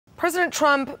President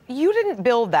Trump, you didn't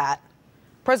build that.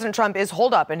 President Trump is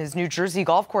holed up in his New Jersey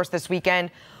golf course this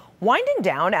weekend, winding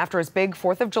down after his big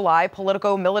 4th of July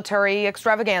politico-military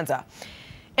extravaganza.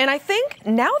 And I think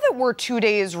now that we're 2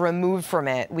 days removed from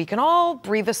it, we can all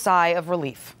breathe a sigh of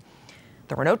relief.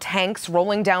 There were no tanks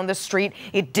rolling down the street.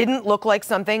 It didn't look like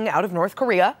something out of North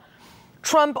Korea.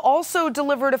 Trump also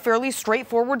delivered a fairly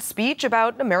straightforward speech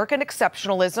about American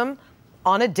exceptionalism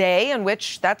on a day in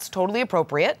which that's totally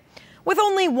appropriate, with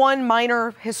only one minor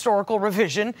historical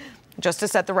revision. Just to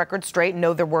set the record straight,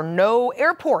 no, there were no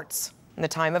airports in the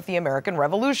time of the American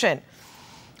Revolution.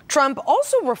 Trump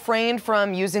also refrained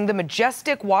from using the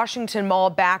majestic Washington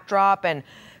Mall backdrop and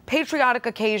patriotic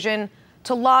occasion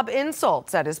to lob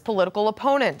insults at his political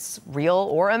opponents, real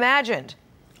or imagined.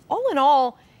 All in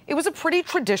all, it was a pretty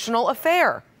traditional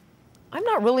affair. I'm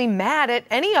not really mad at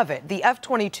any of it. The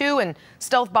F-22 and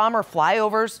stealth bomber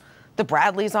flyovers, the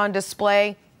Bradleys on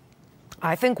display.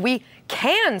 I think we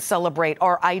can celebrate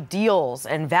our ideals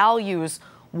and values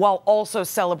while also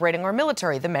celebrating our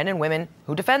military, the men and women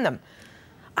who defend them.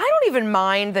 I don't even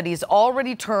mind that he's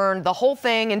already turned the whole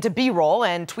thing into B-roll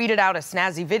and tweeted out a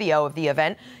snazzy video of the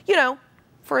event, you know,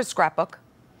 for his scrapbook.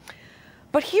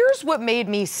 But here's what made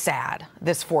me sad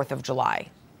this 4th of July.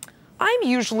 I'm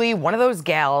usually one of those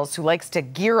gals who likes to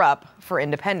gear up for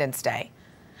Independence Day.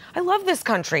 I love this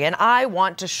country and I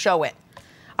want to show it.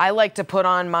 I like to put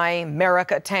on my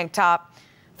America tank top,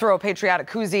 throw a patriotic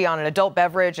koozie on an adult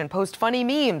beverage, and post funny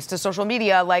memes to social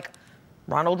media like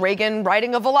Ronald Reagan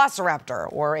riding a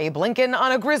velociraptor or Abe Lincoln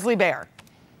on a grizzly bear.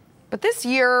 But this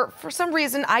year, for some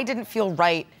reason, I didn't feel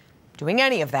right doing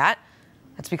any of that.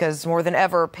 That's because more than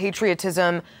ever,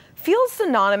 patriotism feels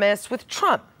synonymous with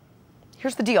Trump.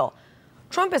 Here's the deal.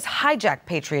 Trump has hijacked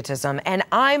patriotism, and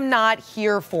I'm not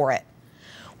here for it.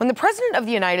 When the President of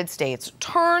the United States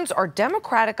turns our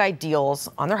democratic ideals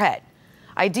on their head,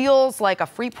 ideals like a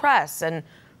free press and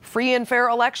free and fair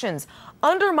elections,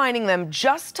 undermining them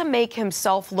just to make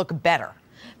himself look better,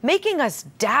 making us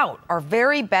doubt our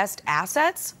very best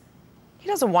assets, he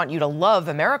doesn't want you to love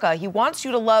America. He wants you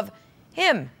to love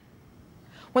him.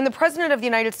 When the President of the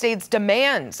United States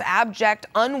demands abject,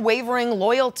 unwavering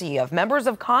loyalty of members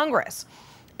of Congress,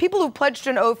 people who pledged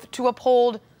an oath to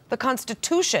uphold the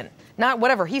Constitution, not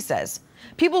whatever he says,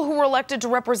 people who were elected to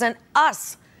represent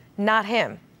us, not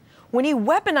him. When he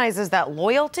weaponizes that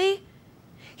loyalty,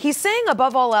 he's saying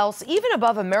above all else, even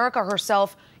above America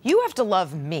herself, you have to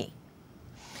love me.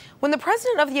 When the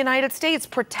President of the United States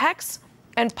protects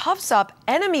and puffs up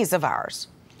enemies of ours,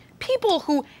 people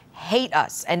who hate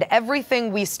us and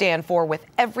everything we stand for with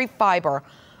every fiber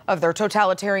of their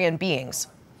totalitarian beings,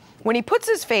 when he puts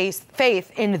his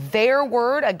faith in their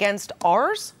word against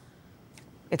ours,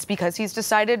 it's because he's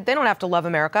decided they don't have to love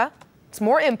America. It's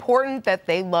more important that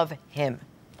they love him.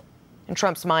 In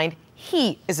Trump's mind,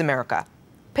 he is America.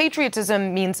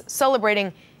 Patriotism means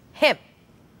celebrating him.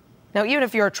 Now, even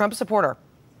if you're a Trump supporter,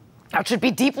 that should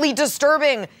be deeply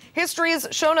disturbing. History has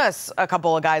shown us a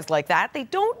couple of guys like that. They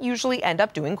don't usually end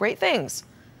up doing great things.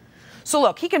 So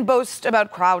look, he can boast about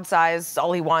crowd size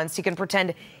all he wants. He can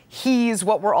pretend he's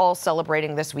what we're all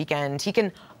celebrating this weekend. He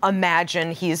can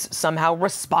imagine he's somehow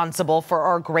responsible for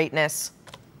our greatness.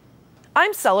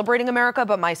 I'm celebrating America,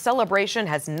 but my celebration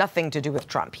has nothing to do with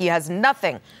Trump. He has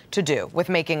nothing to do with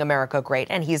making America great,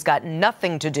 and he's got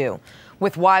nothing to do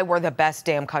with why we're the best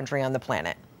damn country on the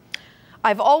planet.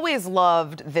 I've always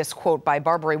loved this quote by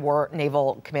Barbary War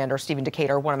Naval Commander Stephen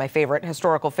Decatur, one of my favorite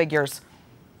historical figures.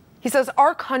 He says,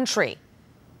 "Our country,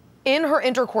 in her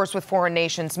intercourse with foreign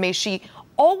nations, may she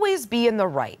always be in the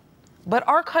right, but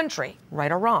our country,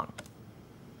 right or wrong."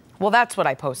 Well, that's what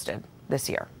I posted this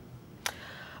year.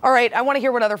 All right, I want to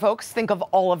hear what other folks think of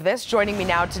all of this. Joining me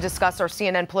now to discuss are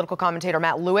CNN political commentator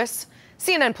Matt Lewis,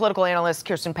 CNN political analyst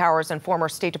Kirsten Powers, and former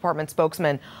State Department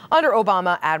spokesman under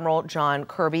Obama, Admiral John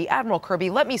Kirby. Admiral Kirby,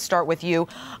 let me start with you.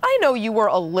 I know you were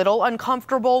a little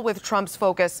uncomfortable with Trump's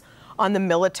focus on the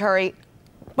military,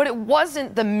 but it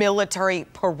wasn't the military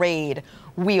parade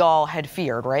we all had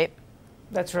feared, right?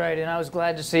 That's right, and I was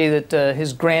glad to see that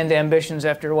his grand ambitions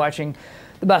after watching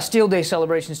the Bastille Day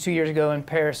celebrations 2 years ago in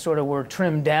Paris sort of were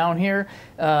trimmed down here,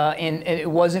 and it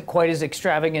wasn't quite as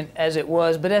extravagant as it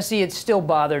was. But SE, it still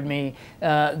bothered me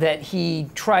that he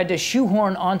tried to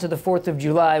shoehorn onto the 4th of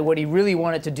July what he really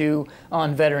wanted to do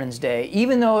on Veterans Day.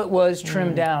 Even though it was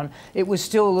trimmed down, it was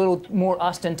still a little more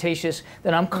ostentatious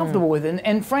than I'm comfortable with.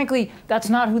 And frankly, that's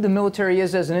not who the military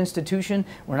is as an institution.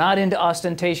 We're not into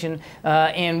ostentation,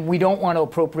 and we don't want to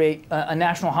appropriate a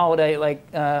national holiday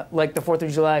like the 4th of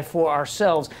July for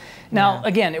ourselves. Now,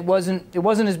 again, it wasn't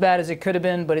as bad as it could have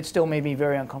been, but it still made me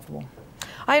very uncomfortable.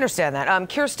 I understand that.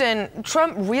 Kirsten,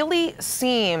 Trump really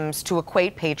seems to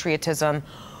equate patriotism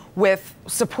with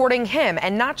supporting him,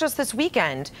 and not just this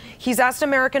weekend. He's asked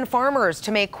American farmers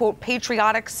to make, quote,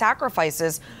 patriotic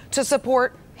sacrifices to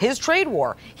support his trade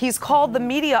war. He's called the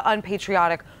media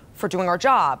unpatriotic for doing our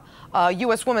job.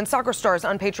 U.S. women's soccer stars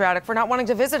unpatriotic for not wanting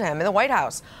to visit him in the White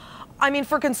House. I mean,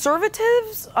 for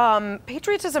conservatives,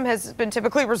 patriotism has been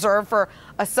typically reserved for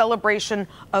a celebration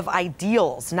of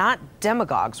ideals, not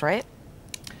demagogues, right?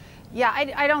 Yeah,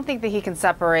 I don't think that he can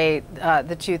separate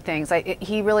the two things.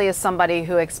 He really is somebody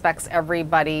who expects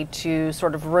everybody to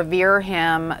sort of revere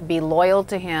him, be loyal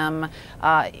to him,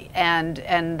 and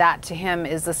that to him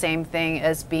is the same thing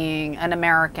as being an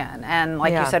American. And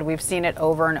like you said, we've seen it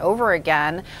over and over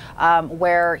again,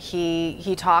 where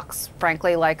he talks,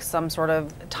 frankly, like some sort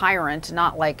of tyrant,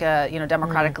 not like a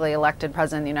democratically elected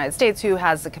president of the United States who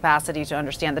has the capacity to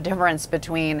understand the difference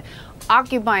between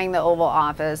occupying the Oval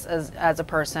Office as a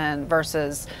person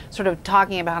versus sort of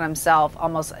talking about himself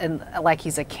almost like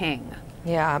he's a king.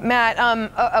 Yeah, Matt,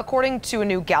 according to a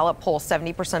new Gallup poll,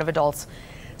 70% of adults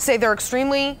say they're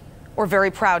extremely or very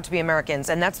proud to be Americans,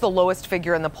 and that's the lowest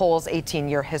figure in the poll's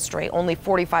 18-year history. Only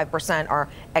 45% are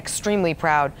extremely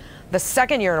proud. The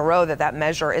second year in a row that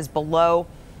measure is below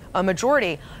a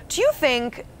majority. Do you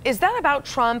think, is that about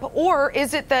Trump, or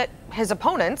is it that his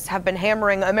opponents have been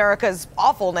hammering America's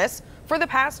awfulness for the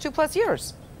past 2+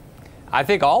 years? I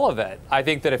think all of it. I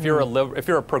think that if you're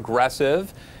a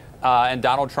progressive and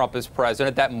Donald Trump is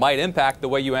president, that might impact the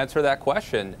way you answer that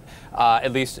question,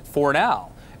 at least for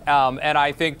now. And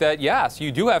I think that, yes,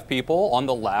 you do have people on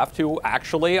the left who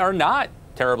actually are not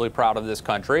terribly proud of this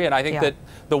country. And I think that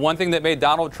the one thing that made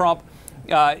Donald Trump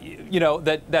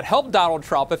that helped Donald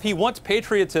Trump, if he wants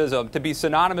patriotism to be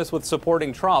synonymous with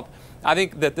supporting Trump, I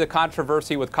think that the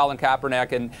controversy with Colin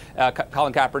Kaepernick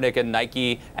and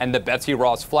Nike and the Betsy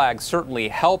Ross flag certainly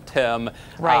helped him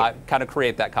kind of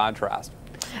create that contrast.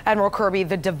 Admiral Kirby,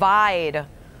 the divide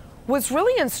was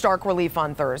really in stark relief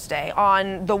on Thursday.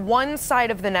 On the one side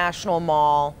of the National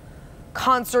Mall,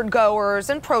 concert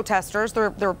goers and protesters,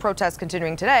 there are protests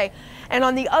continuing today, and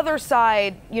on the other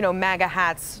side, MAGA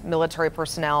hats, military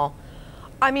personnel.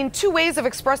 I mean, two ways of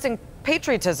expressing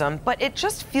patriotism, but it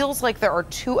just feels like there are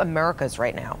two Americas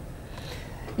right now.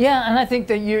 Yeah, and I think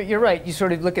that you're right. You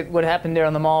sort of look at what happened there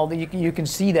on the mall, you can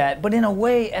see that. But in a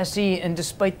way, S.E., and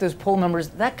despite those poll numbers,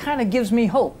 that kind of gives me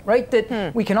hope, right?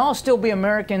 That we can all still be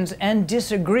Americans and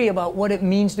disagree about what it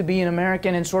means to be an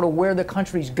American and sort of where the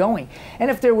country's going.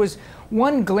 And if there was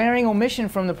one glaring omission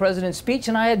from the president's speech,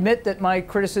 and I admit that my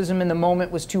criticism in the moment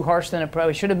was too harsh than it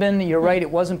probably should have been. You're right, it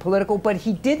wasn't political, but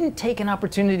he didn't take an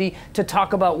opportunity to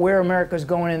talk about where America's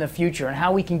going in the future and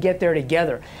how we can get there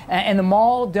together. And the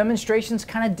mall demonstrations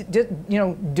kind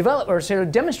of develop or sort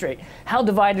of demonstrate how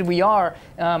divided we are.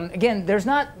 Again, that's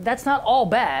not all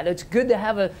bad. It's good to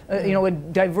have a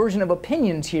diversion of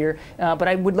opinions here, but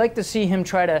I would like to see him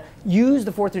try to use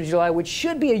the 4th of July, which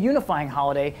should be a unifying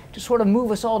holiday, to sort of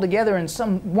move us all together in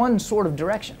one sort of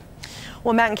direction.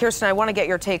 Well, Matt and Kirsten, I want to get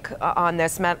your take on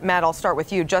this. Matt, I'll start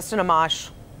with you. Justin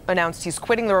Amash announced he's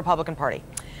quitting the Republican Party.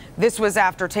 This was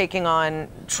after taking on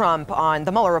Trump on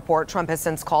the Mueller report. Trump has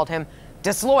since called him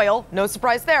disloyal. No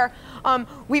surprise there.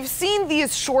 We've seen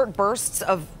these short bursts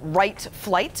of right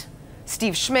flight.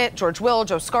 Steve Schmidt, George Will,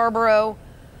 Joe Scarborough.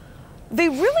 They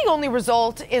really only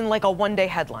result in like a one-day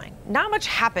headline. Not much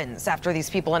happens after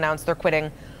these people announce they're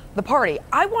quitting the party.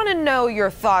 I want to know your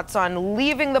thoughts on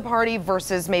leaving the party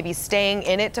versus maybe staying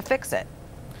in it to fix it.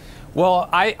 Well,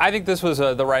 I think this was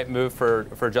the right move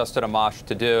for Justin Amash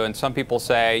to do, and some people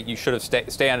say you should have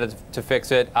stayed on it to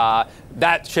fix it.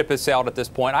 That ship has sailed at this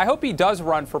point. I hope he does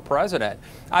run for president.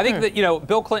 I think that,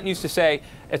 Bill Clinton used to say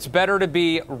it's better to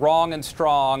be wrong and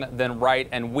strong than right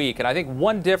and weak. And I think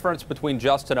one difference between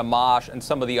Justin Amash and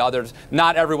some of the others,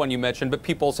 not everyone you mentioned, but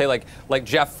people say like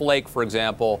Jeff Flake, for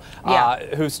example,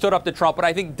 who stood up to Trump, but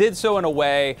I think did so in a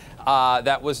way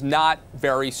that was not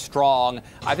very strong.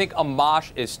 I think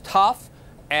Amash is tough.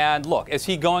 And look, is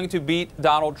he going to beat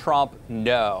Donald Trump?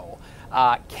 No.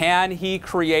 Can he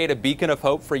create a beacon of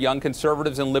hope for young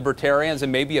conservatives and libertarians and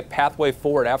maybe a pathway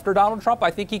forward after Donald Trump? I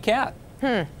think he can.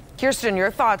 Kirsten, your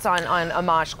thoughts on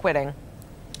Amash quitting?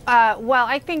 Well,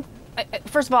 I think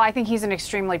First of all, I think he's an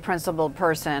extremely principled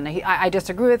person. I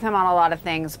disagree with him on a lot of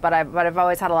things, but I've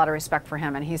always had a lot of respect for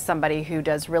him, and he's somebody who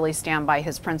does really stand by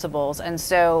his principles. And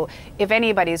so, if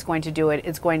anybody's going to do it,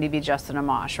 it's going to be Justin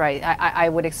Amash, right? I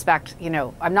would expect,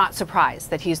 I'm not surprised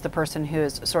that he's the person who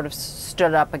has sort of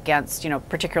stood up against,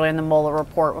 particularly in the Mueller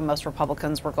report when most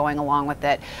Republicans were going along with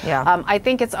it. Yeah. I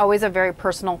think it's always a very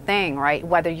personal thing, right?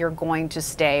 Whether you're going to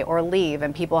stay or leave,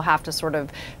 and people have to sort of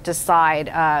decide.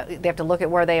 They have to look at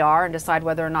where they are and decide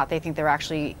whether or not they think they're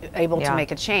actually able to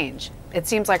make a change. It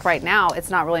seems like right now it's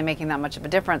not really making that much of a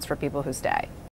difference for people who stay.